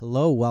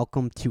Hello,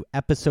 welcome to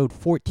episode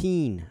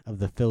 14 of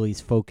the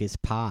Phillies Focus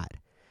Pod.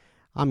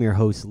 I'm your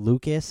host,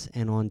 Lucas,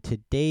 and on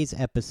today's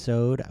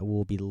episode,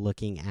 we'll be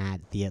looking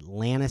at the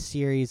Atlanta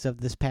series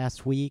of this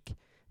past week,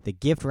 the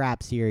gift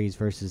wrap series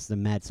versus the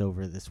Mets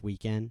over this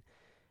weekend,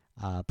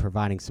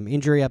 providing some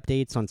injury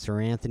updates on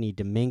Seranthony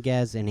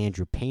and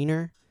Andrew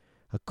Painter,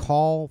 a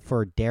call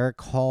for Darrick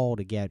Hall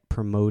to get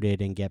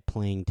promoted and get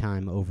playing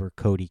time over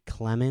Kody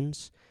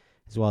Clemens,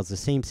 as well as the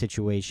same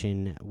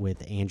situation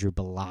with Andrew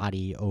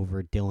Bellatti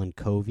over Dylan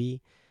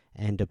Covey,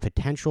 and a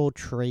potential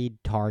trade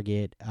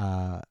target,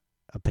 a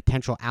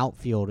potential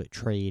outfield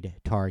trade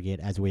target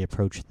as we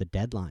approach the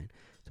deadline.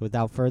 So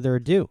without further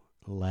ado,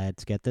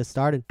 let's get this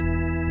started.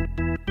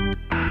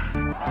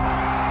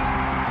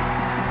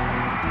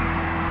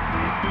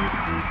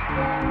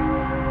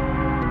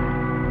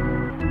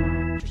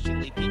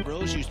 Interestingly, Pete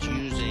Rose used to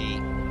use a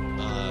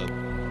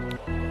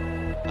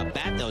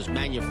bat that was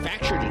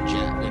manufactured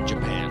in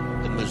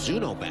Japan, the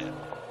Mizuno bat,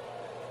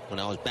 when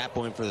I was bat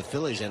boying for the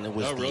Phillies, and it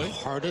was the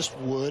hardest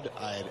wood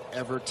I had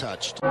ever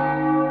touched.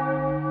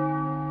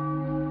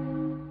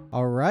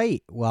 All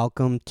right,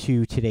 welcome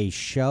to today's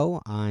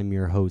show. I'm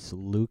your host,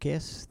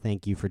 Lucas.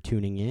 Thank you for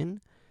tuning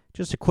in.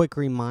 Just a quick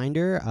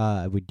reminder,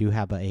 we do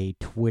have a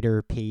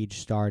Twitter page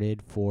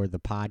started for the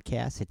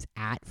podcast. It's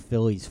at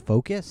Phillies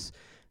Focus.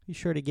 Be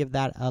sure to give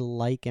that a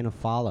like and a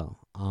follow.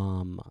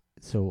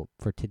 So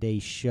for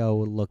today's show,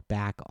 we'll look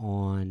back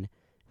on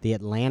the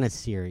Atlanta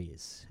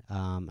series.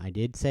 I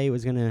did say it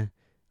was going to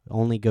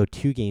only go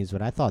 2 games,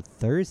 but I thought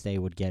Thursday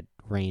would get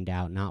rained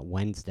out, not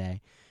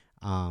Wednesday.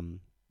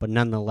 But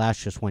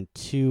nonetheless, just went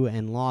 2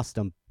 and lost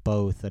them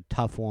both. A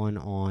tough one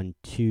on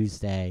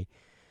Tuesday.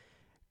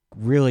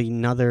 Really,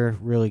 another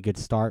really good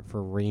start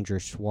for Ranger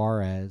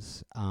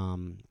Suarez.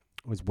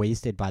 Was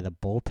wasted by the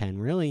bullpen.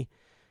 Really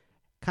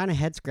kind of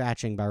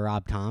head-scratching by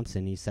Rob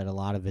Thompson. He said a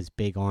lot of his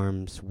big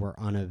arms were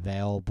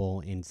unavailable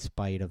in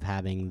spite of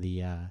having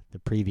the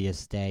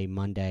previous day,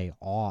 Monday,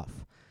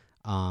 off.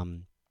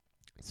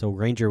 So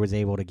Ranger was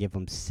able to give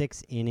him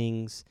 6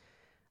 innings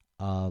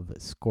of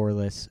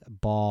scoreless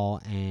ball,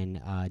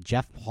 and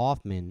Jeff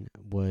Hoffman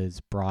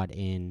was brought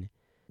in.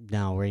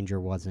 No,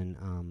 Ranger wasn't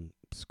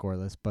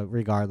scoreless, but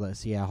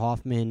regardless, yeah,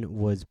 Hoffman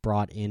was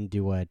brought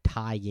into a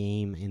tie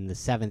game in the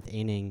 7th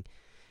inning,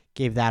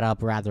 gave that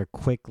up rather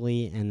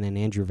quickly, and then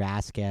Andrew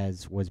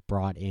Vasquez was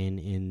brought in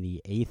the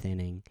 8th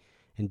inning,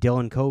 and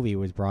Dylan Covey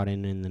was brought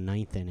in the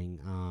 9th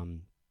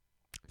inning.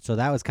 So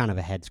that was kind of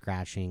a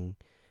head-scratching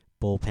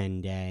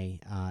bullpen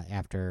day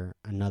after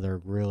another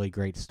really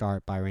great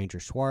start by Ranger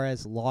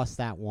Suarez. Lost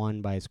that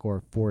one by a score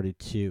of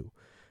 4-2.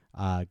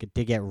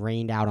 Did get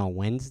rained out on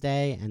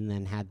Wednesday and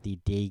then had the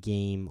day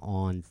game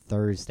on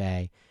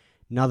Thursday.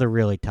 Another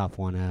really tough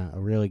one. A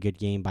really good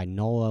game by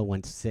Nola.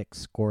 Went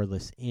 6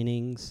 scoreless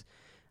innings,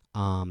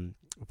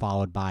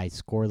 followed by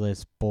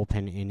scoreless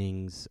bullpen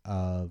innings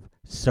of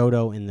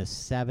Soto in the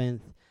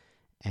 7th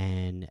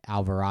and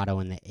Alvarado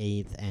in the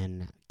 8th,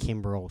 and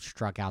Kimbrel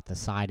struck out the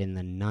side in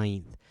the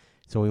 9th.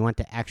 So we went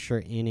to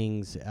extra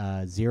innings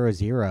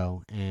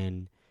 0-0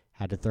 and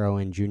had to throw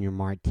in Junior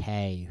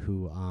Marte,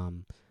 who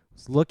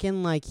was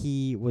looking like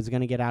he was going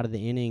to get out of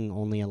the inning,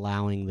 only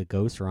allowing the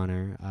ghost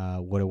runner.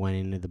 Would have went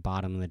into the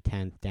bottom of the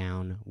 10th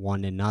down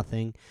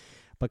 1-0.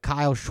 But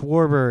Kyle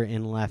Schwarber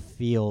in left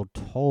field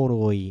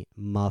totally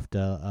muffed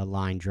a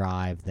line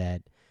drive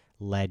that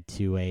led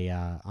to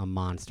a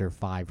monster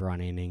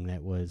 5-run inning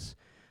that was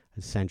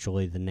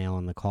essentially the nail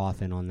in the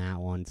coffin on that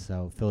one.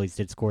 So Phillies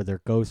did score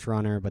their ghost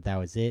runner, but that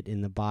was it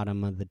in the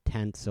bottom of the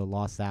 10th, so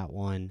lost that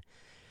one.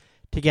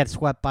 To get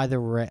swept by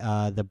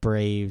the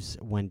Braves,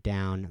 went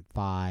down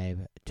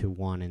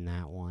 5-1 in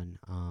that one.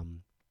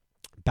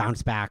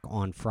 Bounced back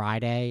on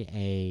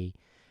Friday.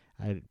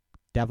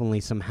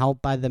 Definitely some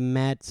help by the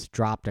Mets.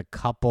 Dropped a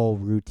couple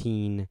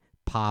routine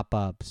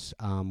pop-ups,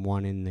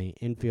 one in the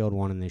infield,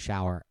 one in the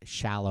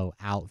shallow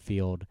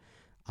outfield.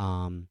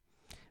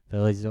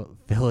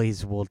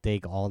 Phillies will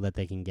take all that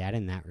they can get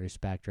in that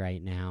respect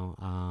right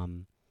now.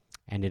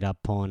 Ended up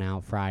pulling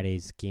out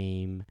Friday's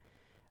game.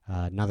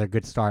 Another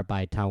good start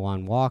by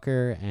Taijuan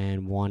Walker,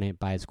 and won it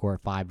by a score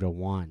of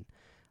 5-1.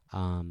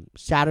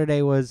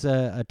 Saturday was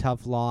a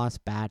tough loss.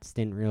 Bats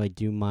didn't really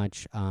do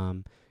much.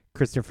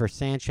 Christopher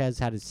Sanchez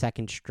had his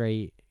 2nd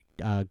straight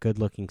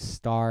good-looking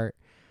start.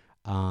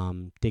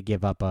 Did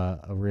give up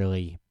a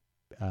really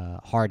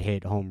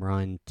hard-hit home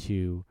run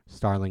to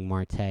Starling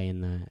Marte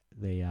in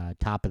the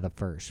top of the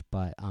 1st.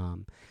 But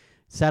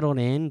settled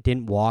in,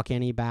 didn't walk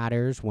any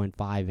batters, went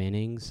 5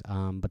 innings.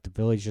 But the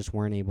Phillies just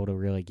weren't able to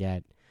really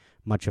get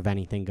much of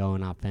anything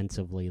going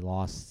offensively.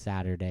 Lost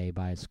Saturday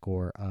by a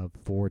score of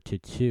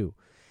 4-2.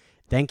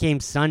 Then came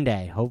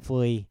Sunday.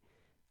 Hopefully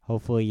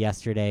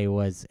yesterday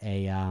was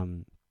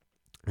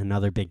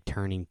another big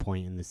turning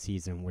point in the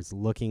season. Was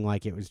looking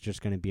like it was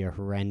just going to be a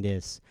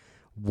horrendous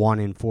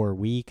 1-4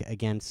 week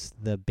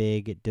against the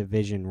big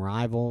division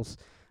rivals.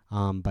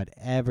 But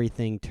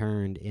everything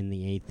turned in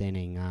the 8th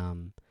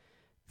inning.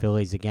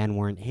 Phillies again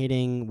weren't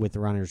hitting with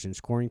runners in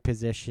scoring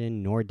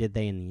position, nor did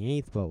they in the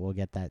 8th, but we'll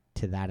get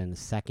to that in a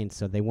second.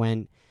 So they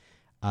went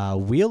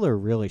Wheeler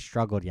really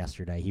struggled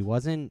yesterday. He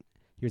was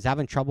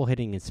having trouble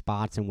hitting his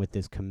spots, and with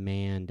his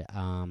command,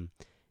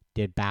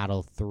 did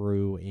battle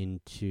through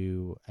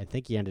into, I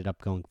think he ended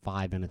up going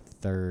 5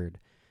 1/3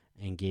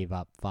 and gave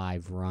up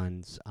 5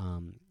 runs.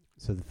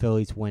 So the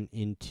Phillies went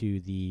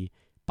into the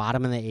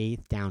bottom of the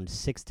 8th down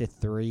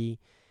 6-3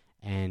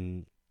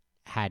 and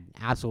had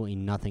absolutely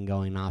nothing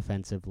going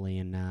offensively.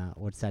 And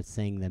what's that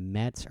saying? The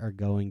Mets are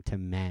going to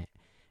Met,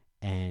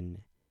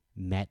 and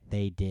Met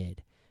they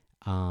did.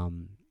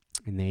 In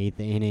the 8th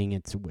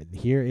inning,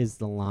 here is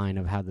the line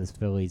of how the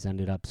Phillies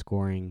ended up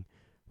scoring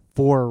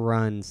 4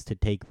 runs to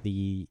take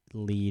the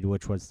lead,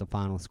 which was the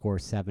final score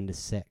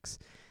 7-6.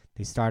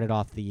 They started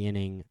off the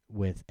inning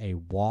with a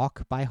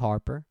walk by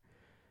Harper,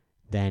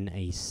 then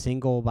a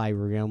single by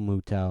Real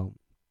Muto,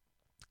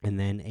 and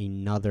then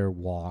another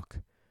walk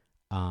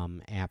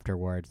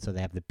afterwards. So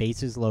they have the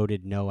bases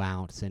loaded, no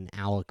outs, and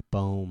Alec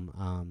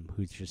Boehm,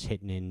 who's just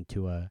hitting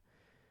into a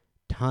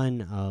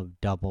ton of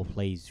double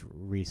plays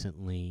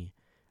recently,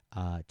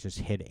 just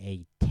hit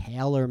a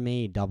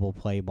tailor-made double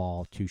play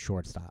ball to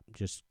shortstop.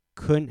 Just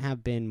couldn't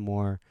have been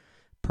more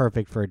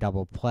perfect for a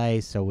double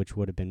play, which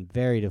would have been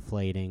very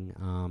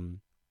deflating.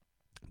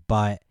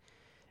 But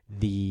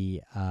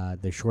the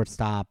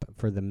shortstop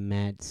for the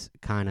Mets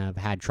kind of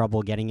had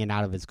trouble getting it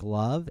out of his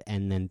glove,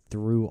 and then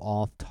threw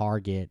off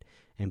target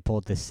and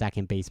pulled the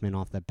second baseman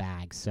off the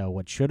bag. So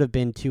what should have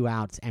been 2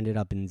 outs ended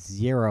up in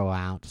 0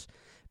 outs.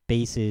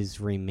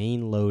 Bases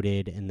remain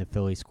loaded, and the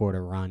Phillies scored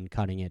a run,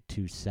 cutting it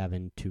to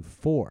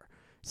 6-4,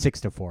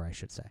 I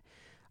should say.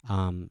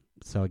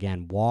 So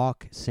again,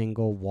 walk,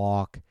 single,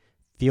 walk,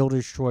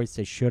 fielder's choice.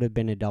 It should have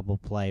been a double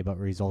play, but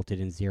resulted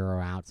in 0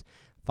 outs,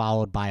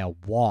 followed by a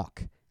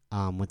walk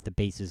with the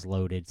bases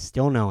loaded,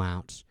 still no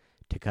outs,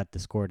 to cut the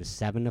score to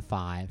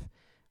 7-5.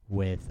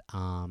 With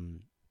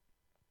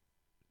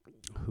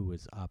who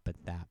was up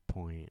at that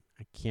point?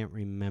 I can't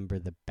remember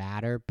the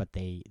batter, but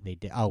they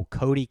did. Oh,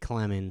 Kody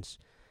Clemens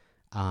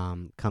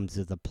comes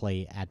to the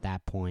plate at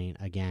that point.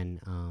 Again,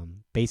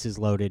 bases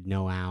loaded,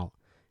 no out.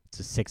 It's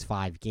a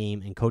 6-5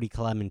 game, and Kody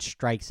Clemens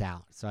strikes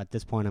out. So at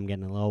this point, I'm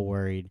getting a little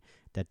worried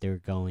that they're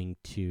going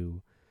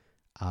to,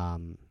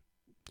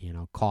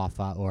 cough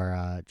up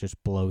or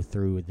just blow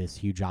through this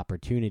huge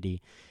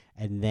opportunity.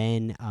 And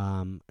then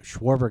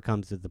Schwarber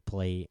comes to the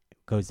plate,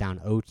 goes down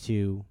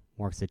 0-2,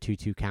 works a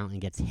 2-2 count,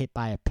 and gets hit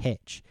by a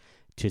pitch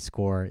to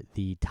score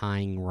the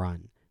tying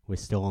run with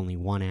still only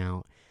 1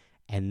 out.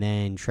 And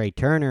then Trey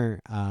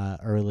Turner,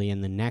 early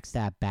in the next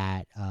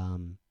at-bat,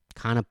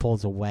 kind of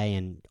pulls away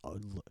and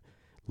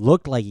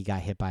looked like he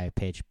got hit by a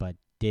pitch, but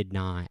did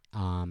not.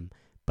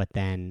 But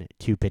then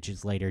 2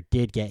 pitches later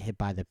did get hit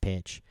by the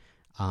pitch,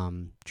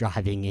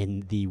 driving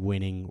in the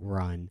winning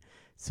run.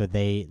 So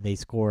they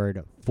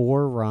scored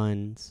 4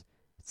 runs,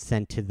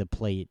 sent to the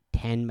plate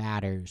 10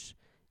 batters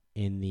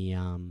in the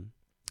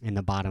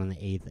bottom of the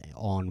 8th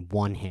on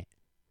 1 hit.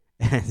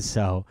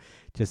 So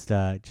just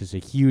a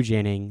huge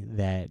inning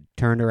that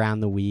turned around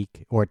the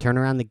week, or turn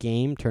around the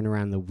game, turn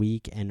around the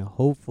week, and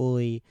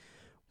hopefully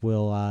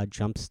will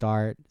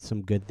jumpstart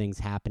some good things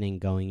happening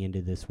going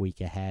into this week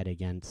ahead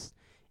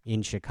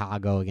in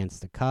Chicago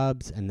against the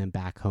Cubs, and then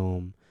back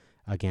home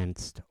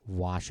against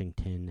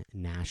Washington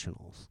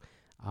Nationals.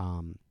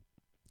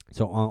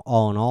 So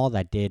all in all,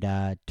 that did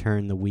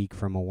turn the week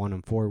from a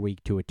 1-4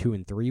 week to a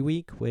 2-3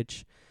 week,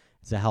 which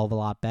is a hell of a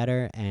lot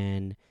better,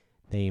 and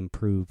they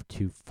improved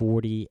to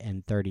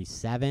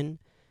 40-37,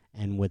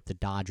 and with the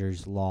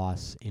Dodgers'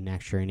 loss in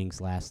extra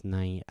innings last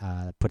night,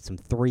 puts them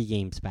 3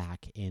 games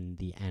back in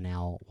the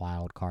NL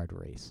wild card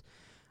race.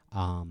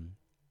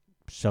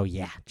 So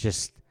yeah,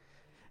 just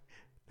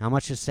not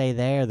much to say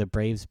there. The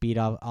Braves beat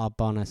up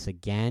on us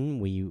again.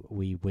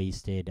 We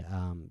wasted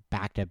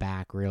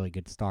back-to-back really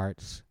good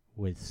starts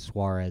with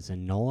Suarez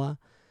and Nola,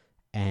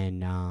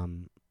 and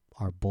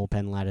our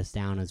bullpen let us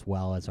down as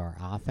well as our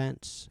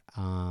offense.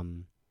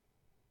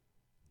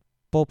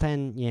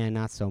 Bullpen, yeah,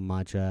 not so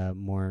much.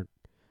 More,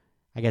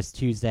 I guess,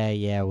 Tuesday,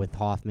 yeah, with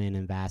Hoffman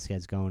and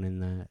Vasquez going in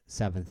the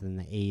 7th and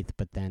the 8th,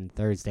 but then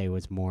Thursday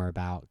was more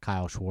about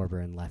Kyle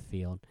Schwarber in left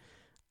field.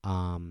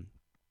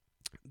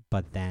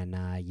 But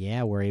then,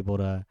 yeah, we're able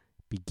to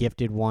be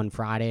gifted one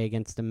Friday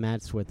against the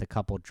Mets with a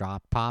couple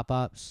drop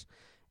pop-ups.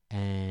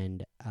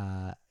 And,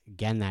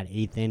 again, that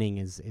 8th inning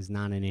is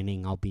not an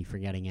inning I'll be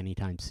forgetting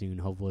anytime soon.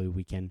 Hopefully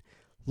we can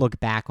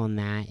look back on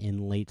that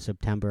in late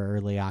September,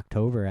 early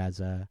October as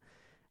a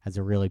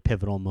really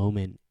pivotal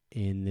moment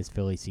in this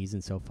Philly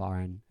season so far.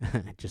 And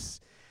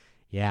just,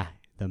 yeah,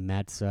 the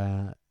Mets,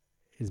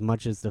 as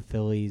much as the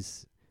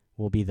Phillies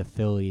will be the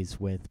Phillies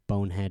with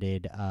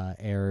boneheaded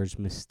errors,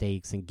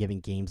 mistakes, and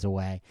giving games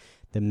away,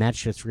 the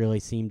Mets just really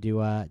seem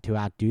to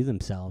outdo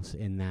themselves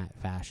in that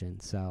fashion.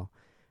 So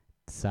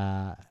it's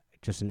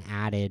just an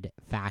added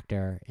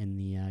factor in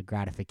the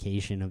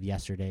gratification of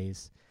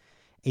yesterday's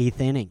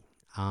 8th inning.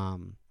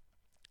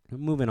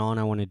 Moving on,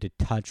 I wanted to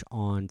touch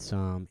on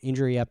some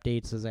injury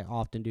updates, as I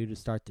often do to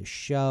start the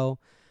show.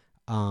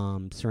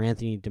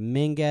 Seranthony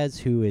Dominguez,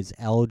 who is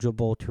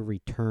eligible to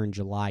return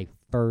July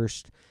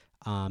 1st,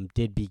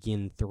 did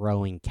begin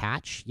throwing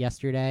catch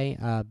yesterday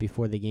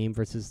before the game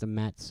versus the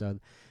Mets, so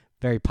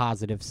very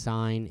positive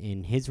sign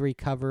in his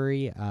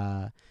recovery.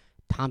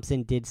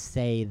 Thompson did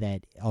say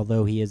that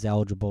although he is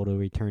eligible to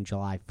return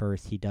July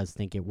 1st, he does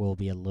think it will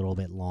be a little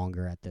bit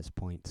longer at this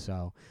point.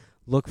 So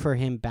look for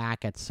him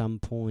back at some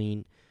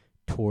point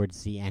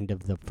towards the end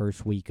of the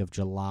first week of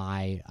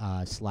July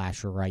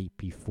 / right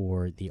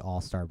before the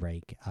All-Star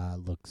break.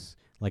 Looks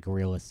like a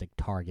realistic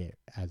target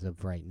as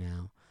of right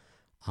now.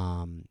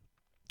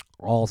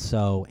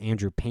 Also,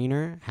 Andrew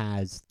Painter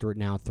has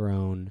now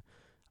thrown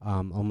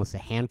almost a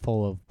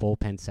handful of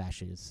bullpen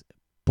sessions.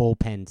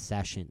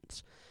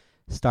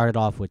 Started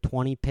off with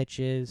 20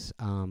 pitches,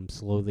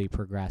 slowly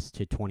progressed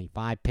to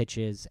 25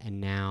 pitches, and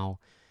now,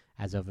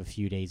 as of a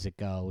few days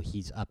ago,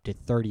 he's up to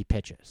 30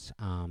 pitches.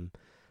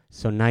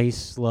 So nice,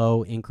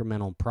 slow,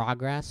 incremental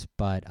progress,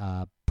 but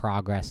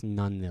progress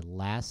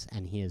nonetheless,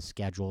 and he is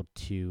scheduled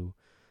to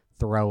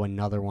throw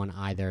another one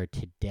either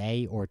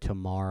today or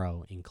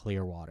tomorrow in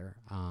Clearwater.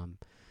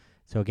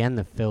 So again,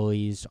 the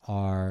Phillies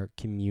are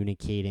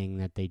communicating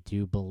that they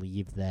do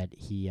believe that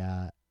he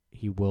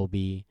will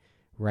be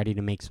ready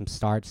to make some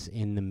starts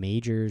in the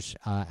majors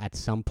at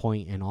some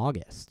point in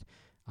August.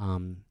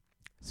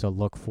 So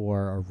look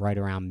for right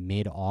around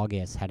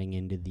mid-August heading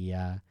into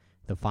the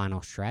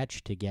final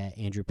stretch to get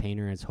Andrew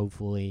Painter as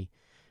hopefully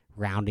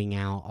rounding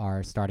out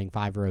our starting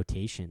 5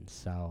 rotations.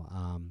 So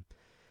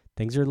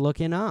things are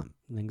looking up.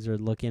 Things are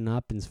looking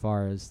up as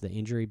far as the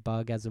injury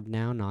bug as of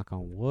now, knock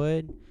on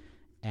wood.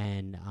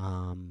 And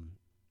I'll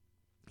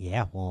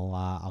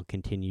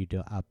continue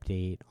to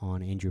update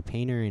on Andrew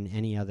Painter and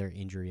any other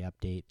injury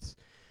updates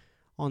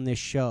on this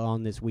show,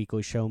 on this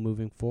weekly show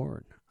moving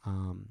forward.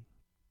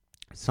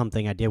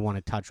 Something I did want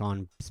to touch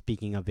on,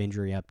 speaking of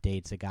injury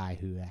updates, a guy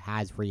who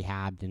has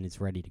rehabbed and is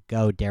ready to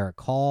go,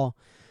 Darrick Hall,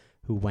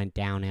 who went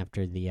down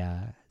after the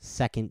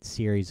second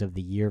series of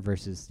the year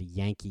versus the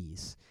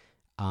Yankees.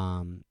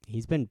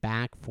 He's been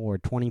back for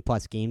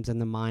 20-plus games in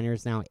the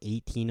minors now,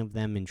 18 of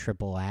them in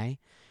AAA.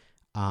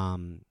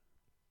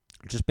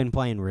 Just been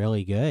playing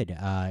really good.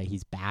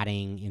 He's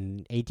batting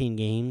in 18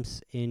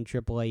 games in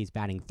AAA. He's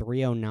batting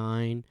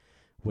 .309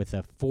 with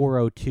a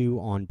 .402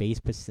 on base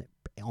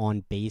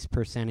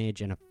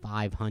percentage and a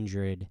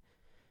 .500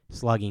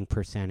 slugging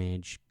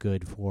percentage,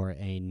 good for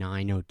a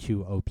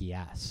 .902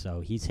 OPS.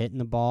 So he's hitting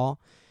the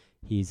ball.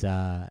 He's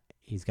got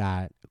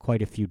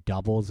quite a few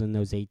doubles in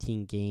those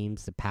 18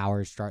 games. The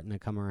power's starting to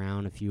come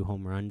around, a few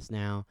home runs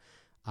now.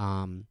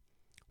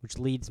 Which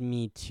leads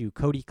me to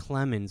Kody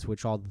Clemens,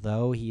 which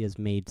although he has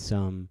made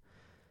some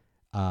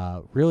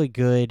really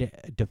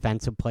good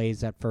defensive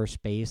plays at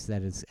first base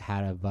that has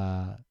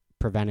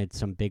prevented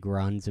some big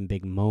runs and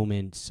big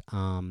moments,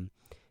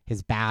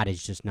 his bat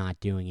is just not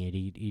doing it.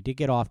 He did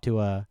get off to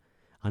a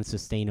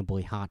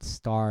unsustainably hot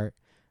start,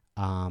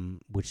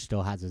 which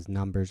still has his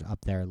numbers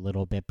up there a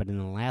little bit. But in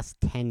the last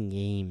 10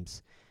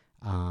 games,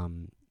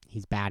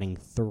 he's batting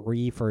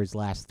 3 for his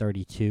last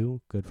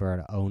 32, good for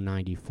an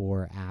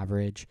 .094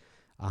 average.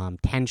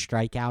 10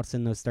 strikeouts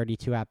in those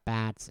 32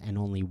 at-bats, and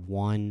only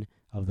 1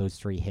 of those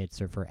 3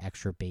 hits are for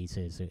extra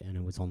bases, and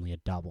it was only a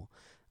double.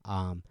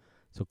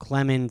 So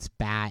Clemens'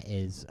 bat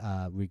is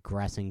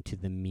regressing to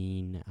the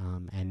mean,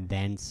 and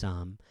then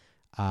some.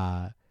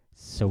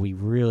 So we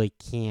really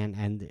can't,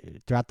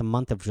 and throughout the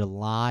month of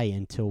July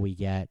until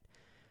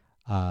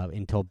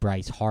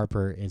Bryce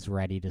Harper is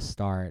ready to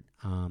start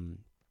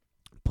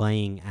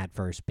playing at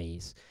first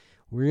base,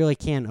 we really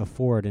can't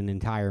afford an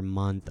entire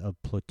month of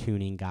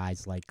platooning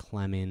guys like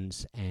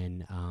Clemens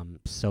and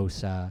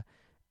Sosa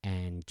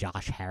and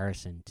Josh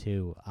Harrison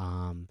too.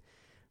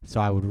 So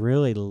I would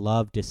really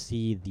love to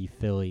see the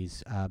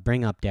Phillies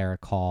bring up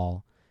Darrick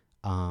Hall.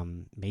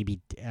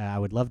 I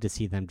would love to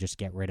see them just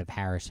get rid of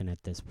Harrison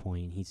at this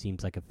point. He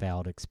seems like a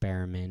failed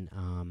experiment.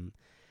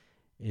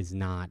 Is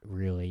not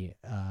really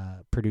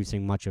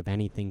producing much of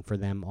anything for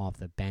them off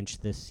the bench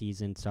this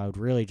season. So I would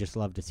really just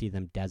love to see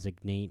them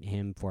designate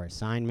him for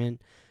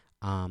assignment.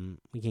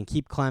 We can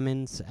keep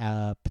Clemens,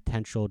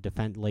 potential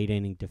late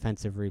inning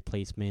defensive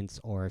replacements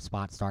or a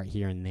spot start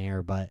here and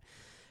there, but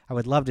I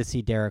would love to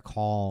see Darrick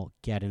Hall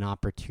get an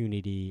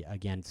opportunity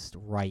against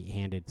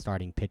right-handed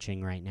starting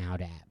pitching right now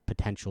to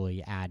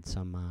potentially add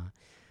some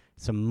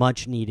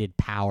much-needed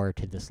power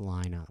to this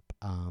lineup.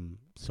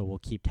 So we'll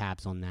keep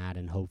tabs on that,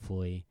 and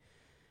hopefully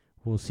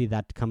we'll see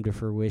that come to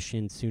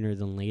fruition sooner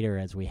than later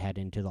as we head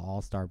into the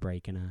All-Star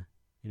break in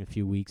a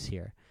few weeks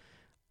here.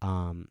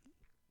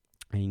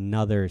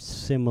 Another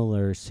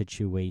similar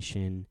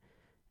situation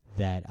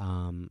that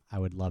I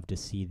would love to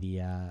see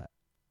the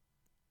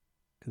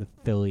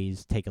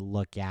Phillies take a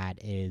look at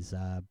is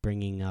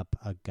bringing up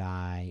a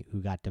guy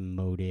who got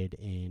demoted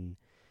in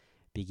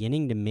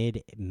beginning to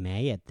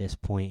mid-May at this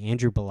point.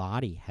 Andrew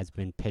Bellatti has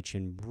been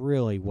pitching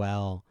really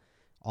well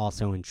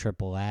also in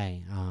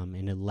AAA.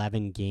 In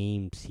 11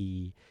 games,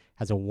 he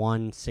has a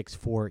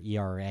 1.64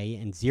 ERA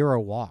and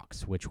 0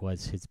 walks, which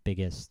was his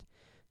biggest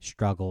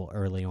struggle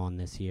early on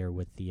this year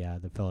with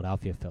the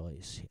Philadelphia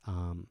Phillies.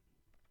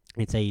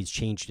 I'd say he's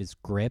changed his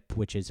grip,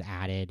 which has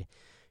added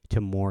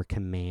to more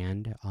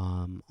command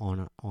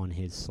on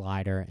his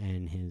slider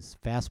and his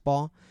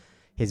fastball.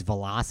 His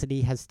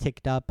velocity has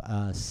ticked up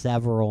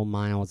several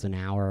miles an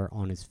hour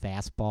on his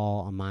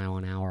fastball, a mile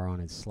an hour on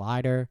his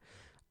slider,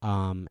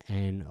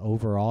 and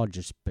overall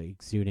just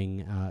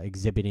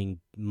exhibiting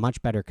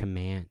much better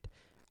command.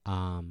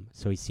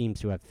 So he seems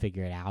to have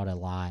figured it out a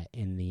lot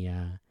in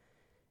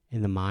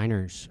the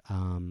minors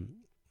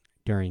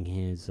during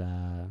his,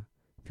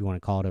 if you want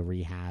to call it a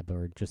rehab,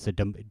 or just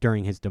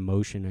during his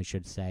demotion, I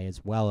should say,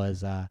 as well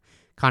as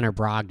Connor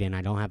Brogdon.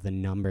 I don't have the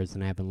numbers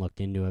and I haven't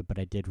looked into it, but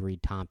I did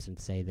read Thompson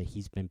say that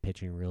he's been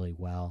pitching really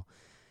well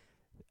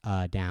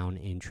down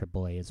in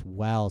AAA as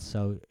well.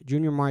 So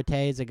Junior Marte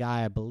is a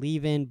guy I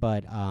believe in,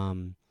 but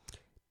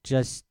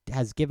just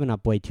has given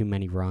up way too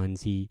many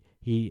runs. He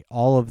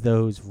all of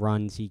those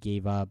runs he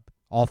gave up,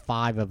 all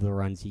 5 of the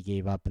runs he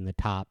gave up in the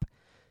top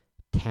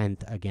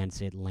 10th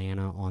against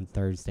Atlanta on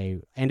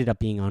Thursday ended up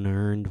being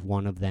unearned,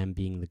 one of them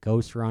being the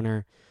ghost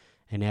runner,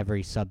 and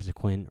every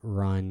subsequent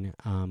run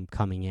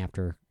coming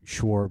after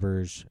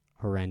Schwarber's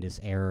horrendous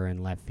error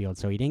in left field.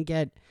 So he didn't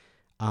get,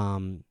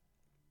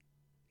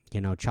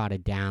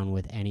 trotted down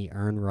with any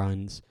earned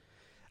runs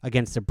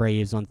against the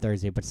Braves on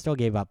Thursday, but still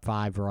gave up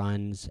 5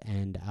 runs.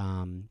 And,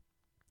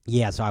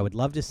 so I would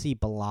love to see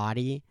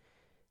Bellatti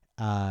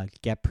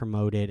get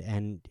promoted.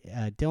 And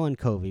Dylan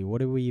Covey,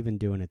 what are we even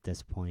doing at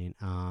this point?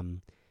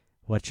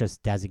 Let's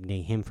just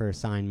designate him for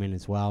assignment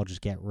as well.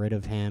 Just get rid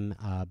of him,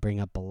 bring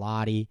up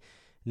Bellatti.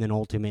 And then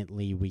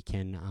ultimately we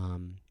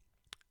can,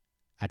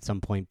 at some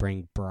point,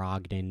 bring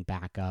Brogdon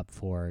back up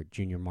for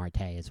Junior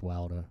Marte as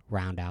well to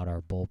round out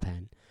our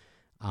bullpen.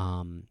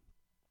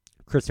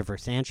 Christopher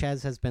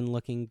Sanchez has been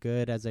looking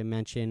good, as I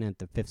mentioned, at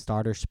the 5th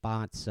starter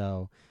spot.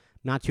 So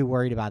not too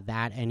worried about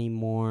that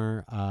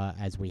anymore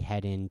as we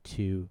head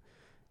into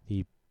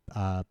the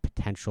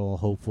potential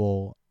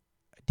hopeful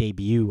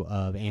debut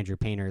of Andrew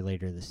Painter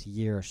later this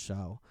year or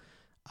so.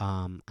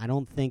 I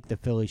don't think the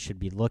Phillies should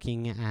be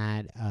looking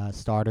at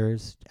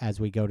starters as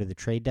we go to the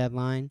trade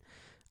deadline.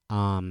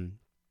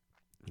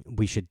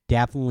 We should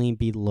definitely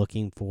be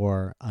looking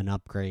for an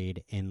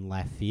upgrade in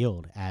left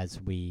field as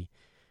we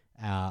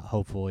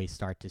hopefully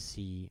start to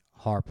see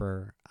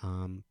Harper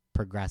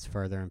progress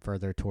further and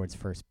further towards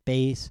first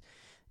base.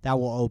 That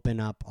will open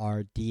up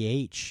our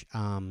DH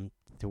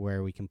to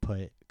where we can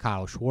put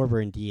Kyle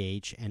Schwarber in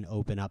DH and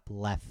open up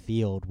left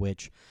field,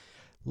 which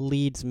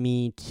leads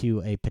me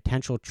to a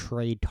potential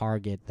trade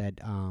target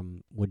that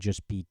would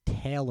just be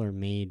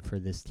tailor-made for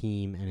this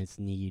team and its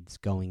needs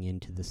going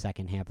into the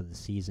second half of the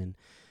season,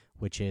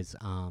 which is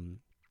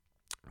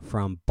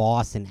from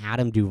Boston,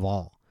 Adam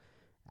Duvall.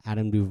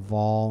 Adam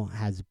Duvall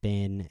has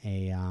been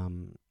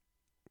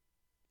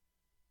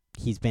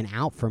he's been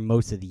out for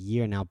most of the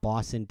year. Now,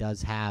 Boston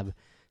does have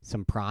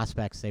some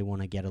prospects they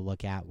want to get a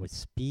look at with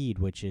speed,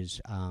 which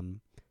is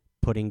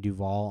putting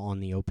Duvall on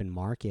the open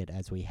market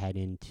as we head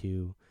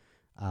into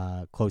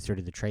closer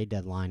to the trade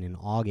deadline in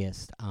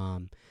August.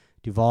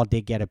 Duvall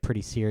did get a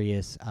pretty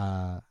serious,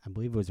 I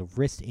believe it was a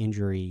wrist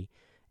injury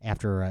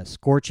after a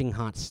scorching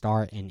hot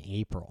start in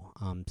April.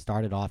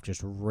 Started off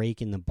just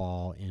raking the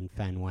ball in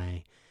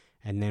Fenway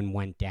and then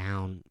went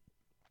down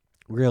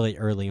really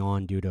early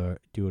on due to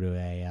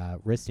a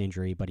wrist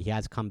injury, but he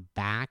has come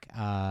back.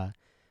 I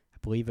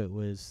believe it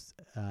was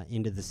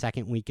into the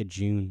second week of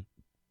June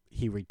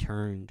he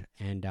returned,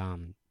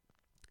 and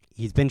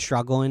he's been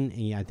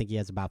struggling. I think he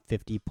has about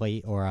 50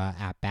 plate or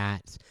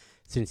at-bats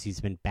since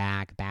he's been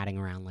back, batting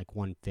around like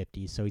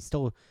 150. So he's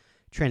still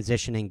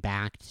transitioning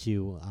back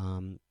to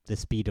the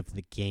speed of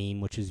the game,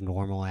 which is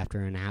normal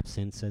after an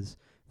absence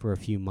for a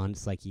few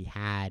months like he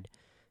had,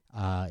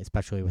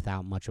 especially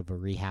without much of a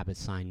rehab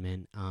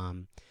assignment.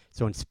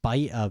 So in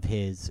spite of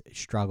his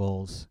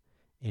struggles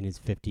in his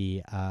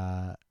 50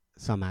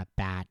 some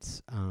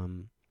at-bats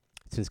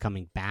since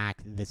coming back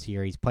this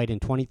year, he's played in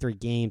 23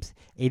 games,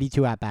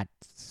 82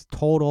 at-bats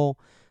total.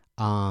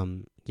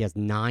 He has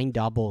 9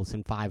 doubles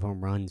and 5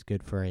 home runs,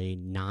 good for a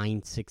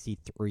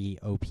 963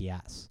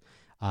 OPS.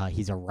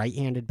 He's a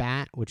right-handed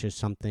bat, which is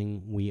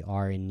something we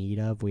are in need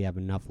of. We have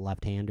enough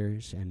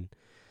left-handers and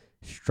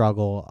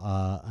struggle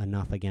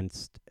enough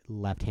against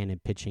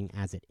left-handed pitching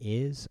as it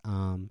is.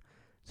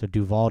 So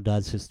Duvall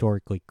does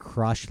historically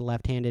crush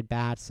left-handed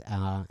bats,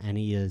 and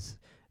he is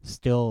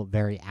still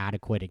very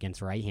adequate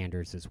against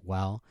right-handers as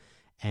well.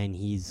 And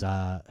he's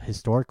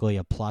historically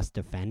a plus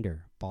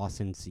defender.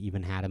 Boston's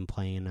even had him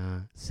playing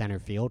center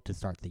field to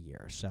start the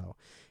year. So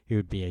he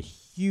would be a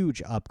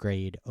huge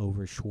upgrade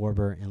over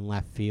Schwarber in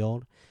left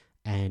field.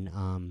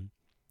 And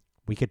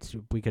we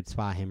could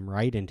spot him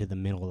right into the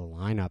middle of the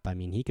lineup. I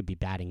mean, he could be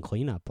batting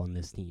cleanup on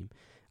this team.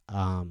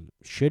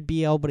 Should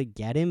be able to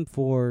get him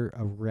for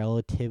a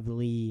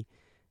relatively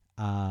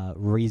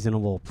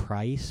reasonable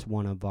price.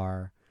 One of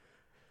our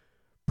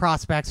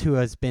prospects who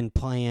has been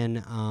playing,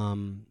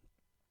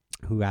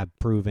 who have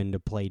proven to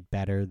play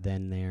better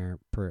than their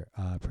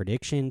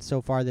predictions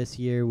so far this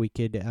year. We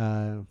could,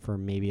 for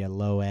maybe a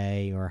low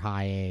A or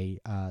high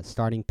A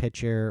starting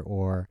pitcher,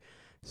 or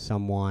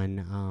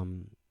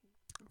someone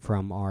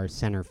from our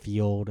center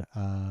field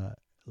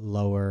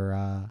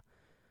lower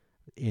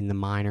in the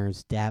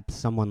minors, depth,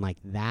 someone like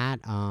that.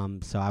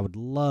 So I would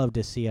love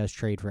to see us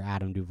trade for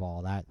Adam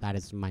Duvall. That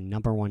is my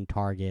number one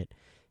target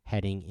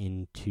heading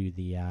into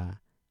the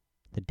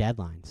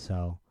deadline.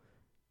 So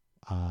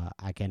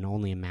I can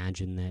only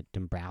imagine that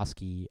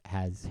Dombrowski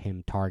has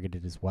him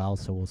targeted as well.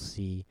 So we'll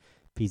see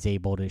if he's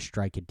able to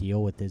strike a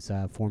deal with his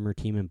former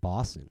team in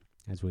Boston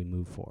as we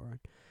move forward.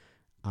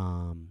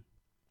 I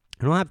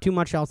don't have too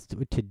much else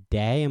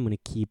today. I'm going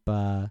to keep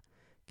the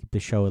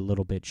show a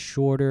little bit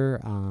shorter.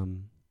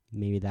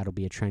 Maybe that'll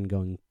be a trend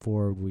going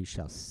forward. We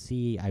shall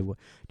see. I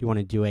do want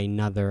to do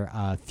another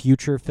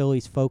future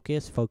Phillies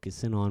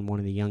focusing on one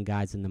of the young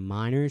guys in the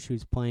minors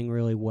who's playing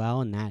really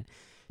well. And that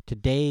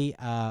today,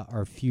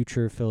 our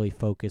future Philly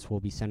focus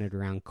will be centered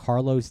around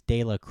Carlos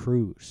De La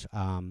Cruz.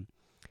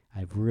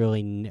 I've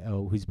really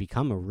who's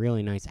become a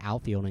really nice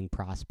outfielding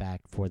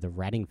prospect for the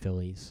Reading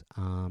Phillies.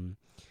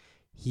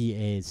 He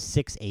is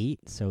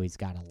 6'8", so he's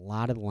got a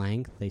lot of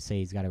length. They say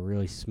he's got a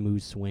really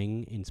smooth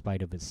swing in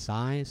spite of his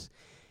size.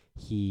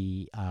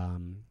 He's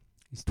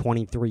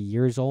 23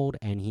 years old,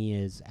 and he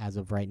is, as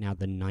of right now,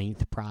 the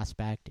 9th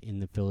prospect in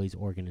the Phillies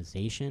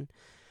organization.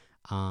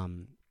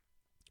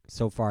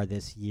 So far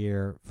this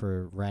year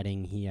for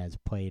Reading, he has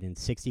played in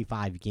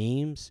 65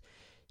 games.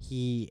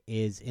 He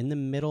is in the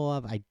middle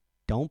of, I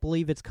don't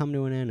believe it's come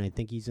to an end. I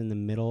think he's in the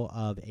middle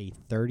of a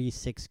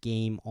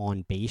 36-game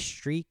on-base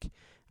streak,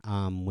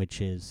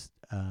 which is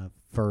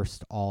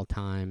first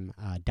all-time,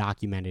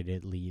 documented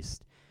at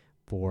least,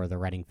 for the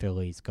Reading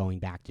Phillies going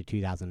back to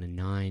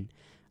 2009.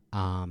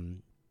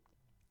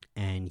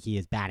 And he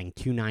is batting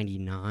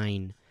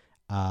 .299.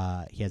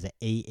 He has an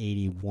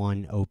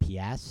 .881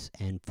 OPS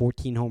and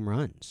 14 home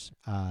runs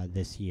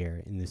this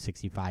year in the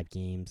 65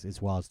 games,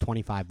 as well as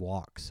 25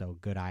 walks, so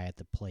good eye at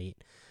the plate.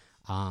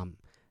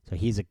 So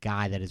he's a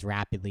guy that is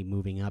rapidly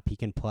moving up. He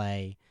can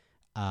play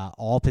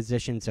all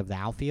positions of the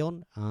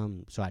outfield.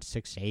 So at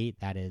 6'8",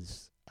 that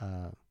is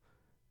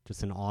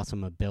just an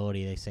awesome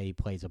ability. They say he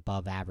plays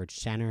above average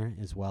center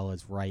as well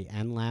as right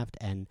and left,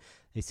 and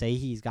they say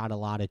he's got a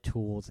lot of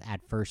tools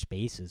at first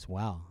base as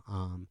well.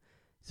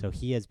 So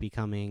he is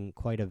becoming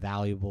quite a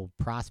valuable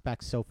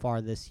prospect so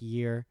far this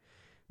year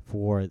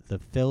for the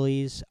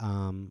Phillies.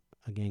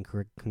 Again,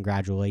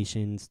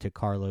 congratulations to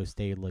Carlos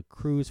De La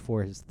Cruz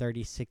for his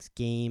 36th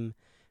game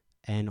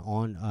and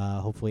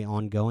hopefully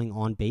ongoing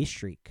on-base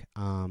streak.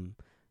 So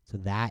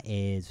that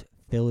is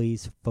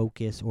Phillies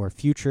Focus, or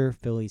future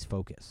Phillies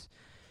Focus.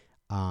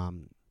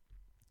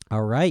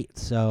 All right,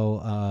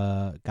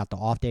 so got the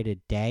off day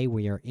today.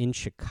 We are in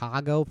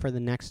Chicago for the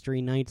next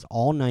 3 nights,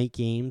 all night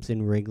games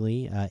in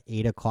Wrigley,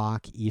 8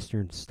 o'clock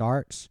Eastern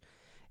starts,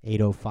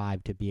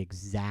 8:05 to be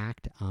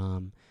exact.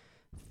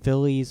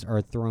 Phillies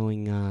are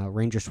throwing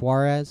Ranger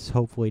Suarez,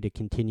 hopefully to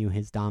continue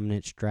his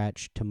dominant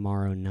stretch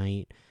tomorrow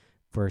night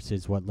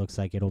versus what looks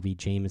like it'll be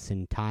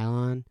Jameson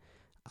Tylon.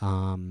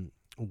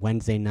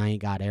 Wednesday night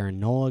got Aaron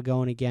Nola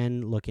going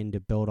again, looking to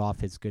build off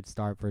his good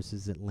start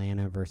versus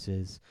Atlanta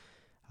versus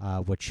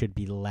what should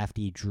be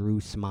lefty Drew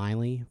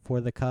Smiley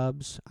for the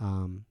Cubs.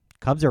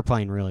 Cubs are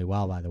playing really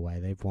well, by the way.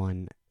 They've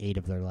won 8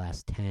 of their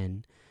last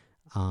 10,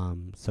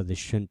 so this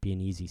shouldn't be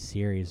an easy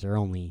series. They're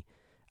only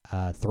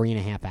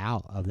 3.5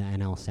 out of the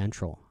NL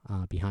Central,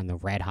 behind the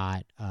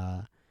red-hot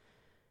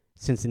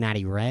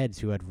Cincinnati Reds,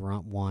 who had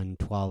won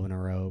 12 in a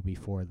row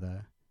before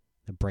the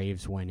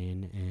Braves went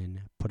in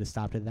and put a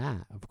stop to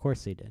that. Of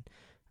course they did.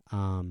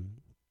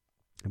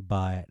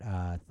 But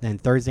then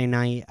Thursday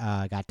night,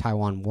 got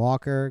Taijuan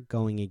Walker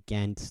going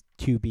against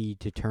to be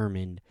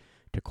determined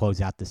to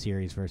close out the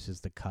series versus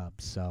the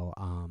Cubs. So,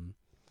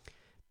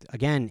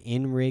 again,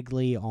 in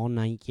Wrigley,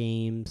 all-night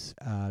games.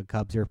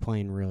 Cubs are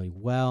playing really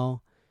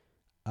well.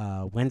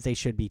 Wednesday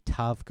should be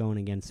tough going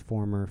against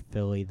former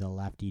Philly, the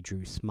lefty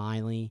Drew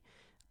Smiley.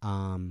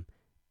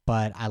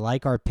 But I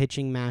like our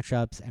pitching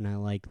matchups, and I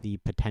like the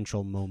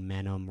potential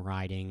momentum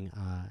riding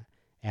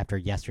after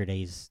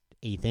yesterday's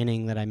 8th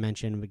inning that I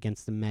mentioned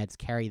against the Mets.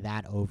 Carry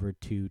that over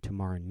to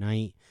tomorrow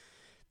night.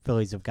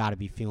 Phillies have got to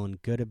be feeling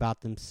good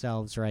about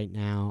themselves right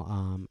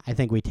now. I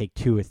think we take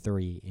 2 or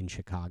 3 in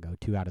Chicago,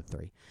 2 out of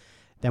 3.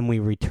 Then we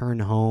return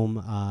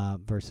home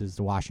versus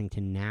the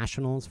Washington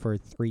Nationals for a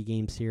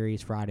 3-game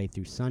series Friday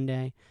through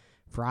Sunday.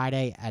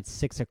 Friday at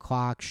 6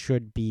 o'clock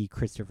should be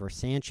Christopher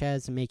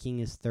Sanchez making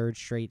his 3rd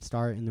straight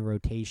start in the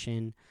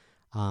rotation.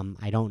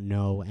 I don't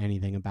know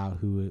anything about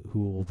who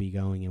will be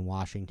going in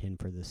Washington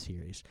for this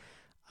series.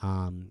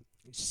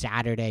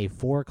 Saturday,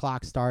 4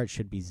 o'clock start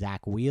should be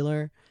Zach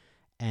Wheeler.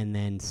 And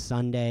then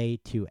Sunday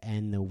to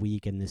end the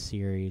week in the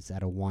series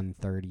at a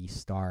 1:30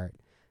 start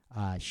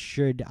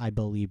should, I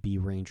believe, be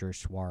Ranger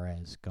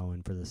Suarez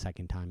going for the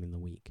 2nd time in the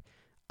week.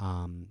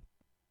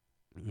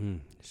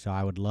 So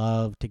I would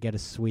love to get a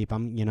sweep.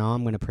 I'm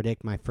going to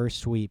predict my first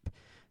sweep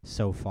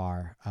so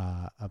far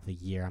of the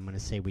year. I'm going to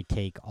say we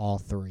take all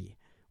 3,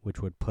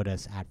 which would put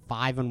us at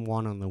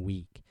 5-1 on the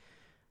week.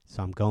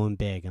 So I'm going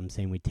big. I'm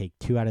saying we take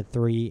 2 out of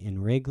 3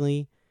 in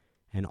Wrigley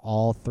and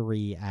all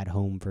 3 at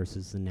home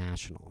versus the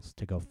Nationals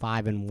to go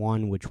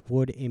 5-1, which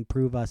would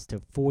improve us to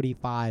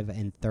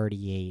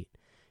 45-38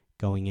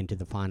 going into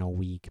the final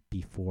week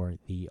before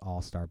the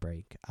All-Star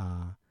break.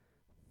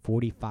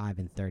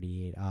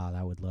 45-38. Oh,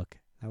 that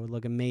would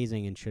look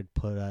amazing and should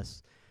put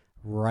us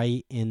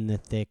right in the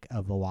thick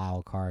of the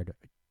wild card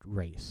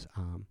race.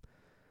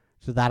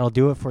 So that'll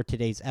do it for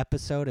today's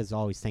episode. As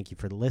always, thank you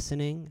for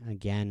listening.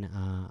 Again,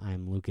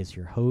 I'm Lucas,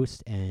 your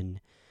host,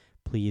 and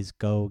please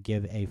go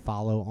give a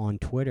follow on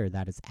Twitter.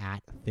 That is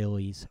at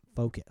Phillies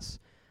Focus.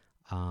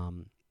 All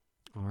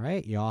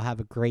right, y'all have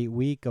a great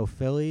week. Go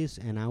Phillies,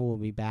 and I will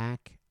be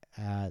back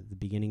at the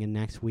beginning of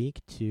next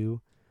week to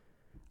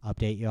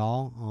update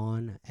y'all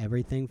on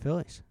everything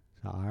Phillies.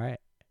 So, all right,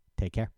 take care.